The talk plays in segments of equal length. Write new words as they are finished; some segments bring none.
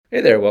Hey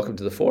there, welcome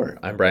to the Four.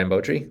 I'm Brian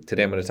Beaudry.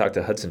 Today I'm going to talk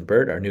to Hudson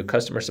Bird, our new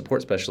customer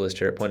support specialist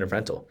here at Point of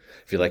Rental.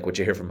 If you like what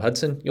you hear from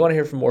Hudson, you want to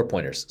hear from more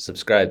pointers,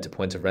 subscribe to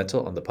Point of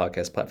Rental on the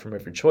podcast platform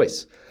of your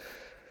choice.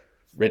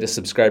 Rate us,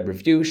 subscribe,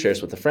 review, share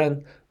us with a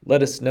friend.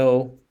 Let us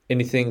know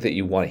anything that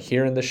you want to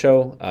hear in the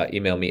show.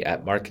 Email me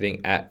at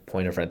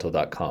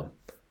marketing@pointofrental.com.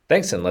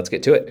 Thanks, and let's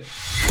get to it.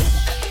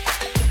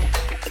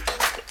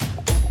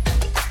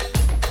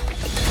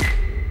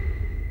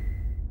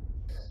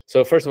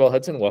 So first of all,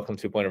 Hudson, welcome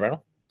to Point of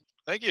Rental.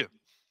 Thank you.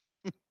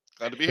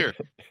 Glad to be here.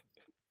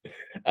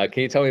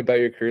 Can you tell me about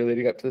your career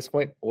leading up to this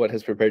point? What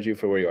has prepared you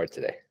for where you are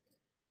today?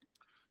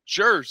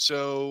 Sure.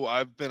 So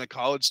I've been a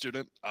college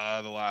student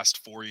the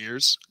last 4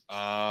 years,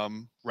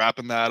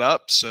 wrapping that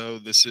up. So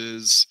this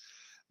is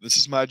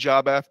my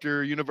job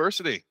after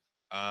university.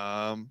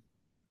 Just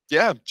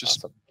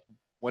Awesome.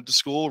 went to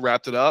school,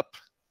 wrapped it up,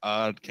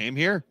 came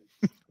here.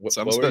 What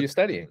were you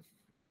studying?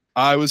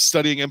 I was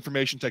studying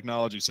information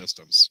technology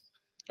systems.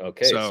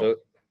 Okay, so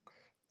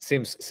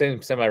seems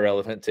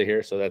semi-relevant to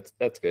here, so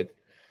that's good.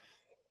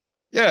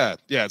 Yeah,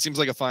 it seems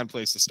like a fine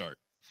place to start.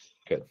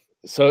 Good.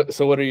 So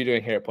what are you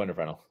doing here at Point of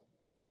Rental?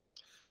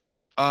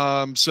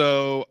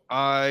 So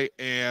I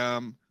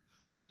am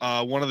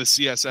one of the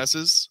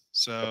CSSs.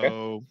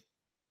 So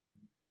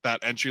that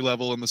entry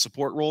level in the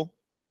support role.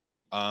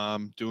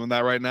 Doing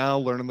that right now,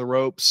 learning the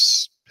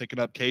ropes, picking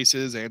up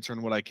cases,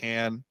 answering what I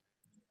can,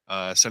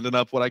 sending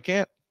up what I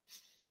can't.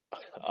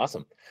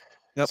 Awesome.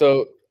 Yep.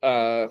 So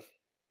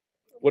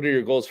what are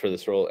your goals for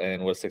this role,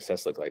 and what does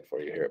success look like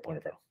for you here at Point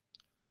of Rental?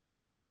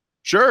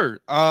 Sure.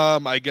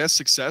 I guess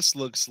success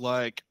looks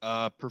like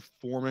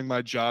performing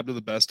my job to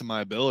the best of my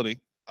ability,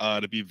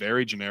 to be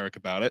very generic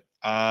about it.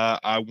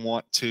 I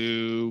want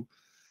to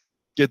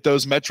get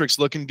those metrics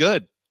looking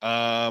good,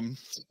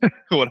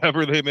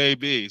 whatever they may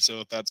be. So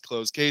if that's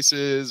closed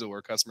cases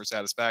or customer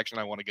satisfaction,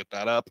 I want to get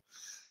that up.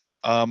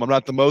 I'm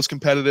not the most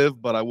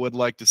competitive, but I would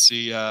like to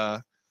see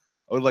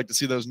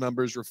those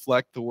numbers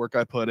reflect the work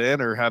I put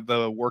in, or have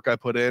the work I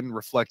put in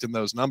reflect in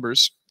those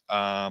numbers.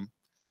 So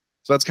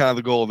that's kind of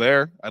the goal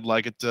there. I'd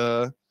like it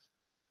to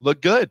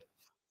look good.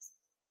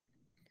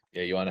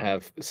 Yeah, you want to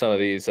have some of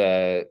these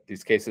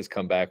cases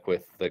come back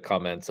with the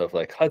comments of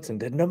like, Hudson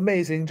did an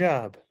amazing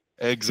job.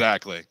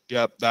 Exactly.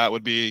 Yep, that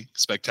would be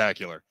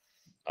spectacular.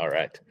 All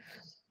right.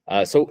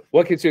 So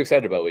what gets you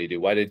excited about what you do?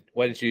 Why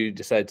did you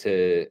decide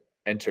to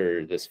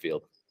enter this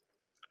field?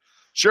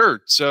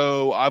 Sure.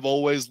 So I've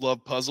always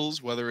loved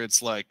puzzles, whether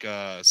it's like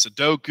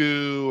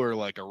Sudoku or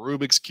like a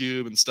Rubik's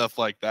Cube and stuff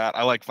like that.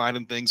 I like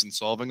finding things and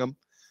solving them.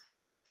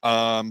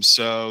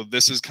 So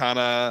this is kind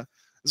of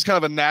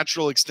a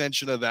natural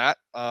extension of that.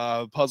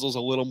 Puzzle's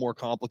a little more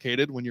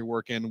complicated when you're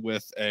working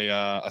with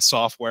a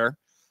software,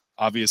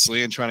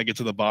 obviously, and trying to get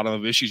to the bottom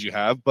of issues you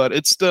have, but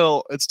it's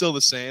still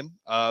the same.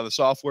 The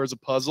software is a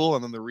puzzle,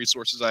 and then the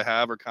resources I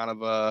have are kind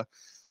of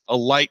a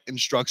light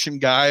instruction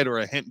guide or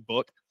a hint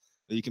book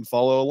that you can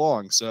follow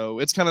along. So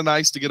it's kind of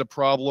nice to get a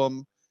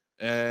problem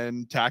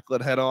and tackle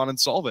it head on and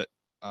solve it.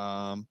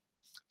 So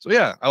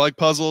yeah, I like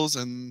puzzles,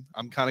 and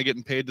I'm kind of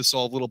getting paid to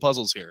solve little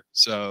puzzles here.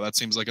 So that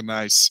seems like a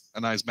nice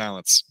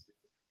balance.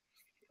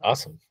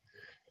 Awesome.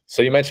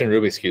 So you mentioned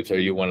Rubik's Cubes. Are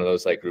you one of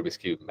those like Rubik's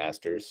Cube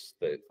masters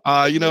that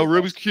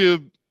Rubik's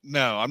Cube,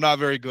 no, I'm not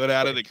very good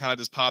at it. It kind of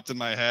just popped in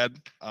my head.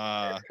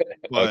 But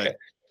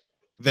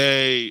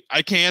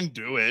I can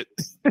do it.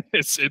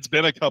 It's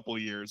been a couple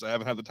of years. I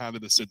haven't had the time to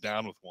just sit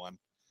down with one.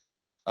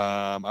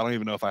 I don't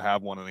even know if I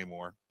have one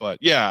anymore, but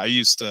yeah, I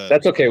used to.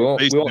 That's okay. We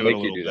won't make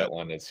you do that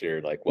one. It's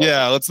your like. Welcome.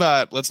 Yeah, let's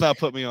not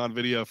put me on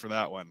video for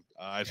that one.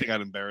 I think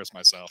I'd embarrass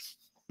myself.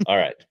 All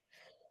right.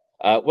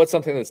 What's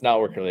something that's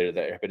not work related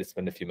that you're happy to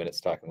spend a few minutes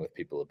talking with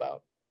people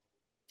about?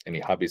 Any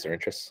hobbies or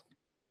interests?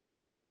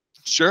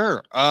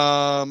 Sure.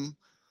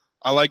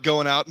 I like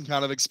going out and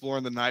kind of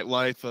exploring the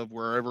nightlife of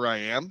wherever I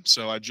am.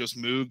 So I just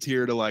moved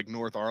here to like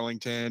North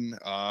Arlington,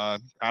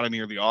 kind of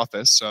near the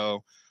office.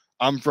 So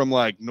I'm from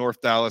like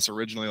North Dallas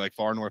originally, like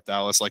far North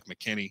Dallas, like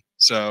McKinney.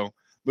 So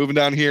moving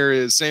down here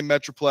is same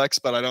Metroplex,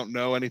 but I don't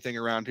know anything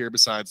around here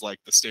besides like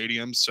the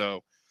stadium.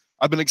 So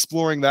I've been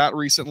exploring that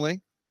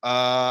recently.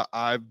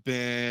 I've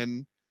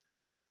been,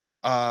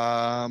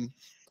 let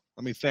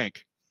me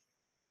think.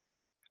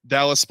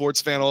 Dallas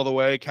sports fan all the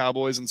way,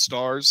 Cowboys and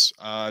Stars.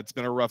 It's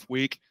been a rough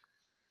week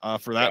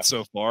for that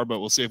so far, but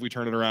we'll see if we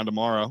turn it around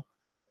tomorrow.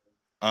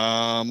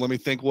 Let me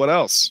think what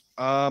else.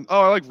 I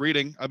like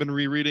reading. I've been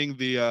rereading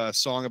the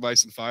Song of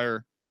Ice and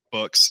Fire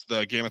books,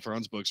 the Game of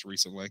Thrones books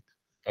recently.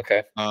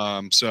 Okay.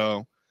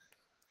 So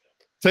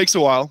takes a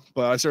while,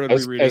 but I started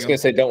rereading. I was going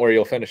to say, don't worry,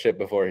 you'll finish it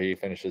before he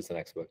finishes the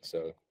next book,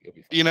 so you'll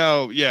be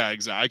fine. Yeah,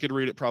 exactly. I could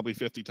read it probably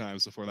 50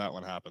 times before that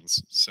one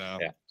happens. So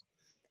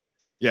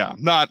yeah,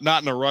 not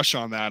in a rush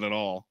on that at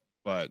all,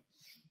 but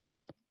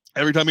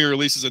every time he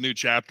releases a new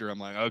chapter, I'm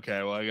like,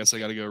 okay, well, I guess I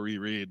got to go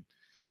reread.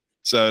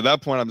 So at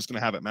that point, I'm just going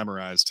to have it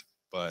memorized.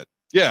 But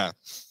yeah,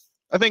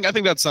 I think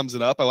that sums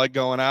it up. I like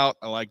going out.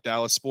 I like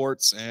Dallas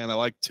sports, and I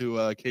like to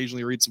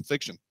occasionally read some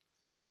fiction.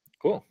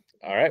 Cool.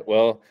 All right.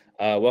 Well,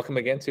 welcome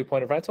again to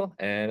Point of Rental,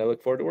 and I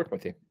look forward to working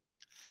with you.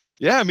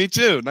 Yeah, me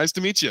too. Nice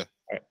to meet you.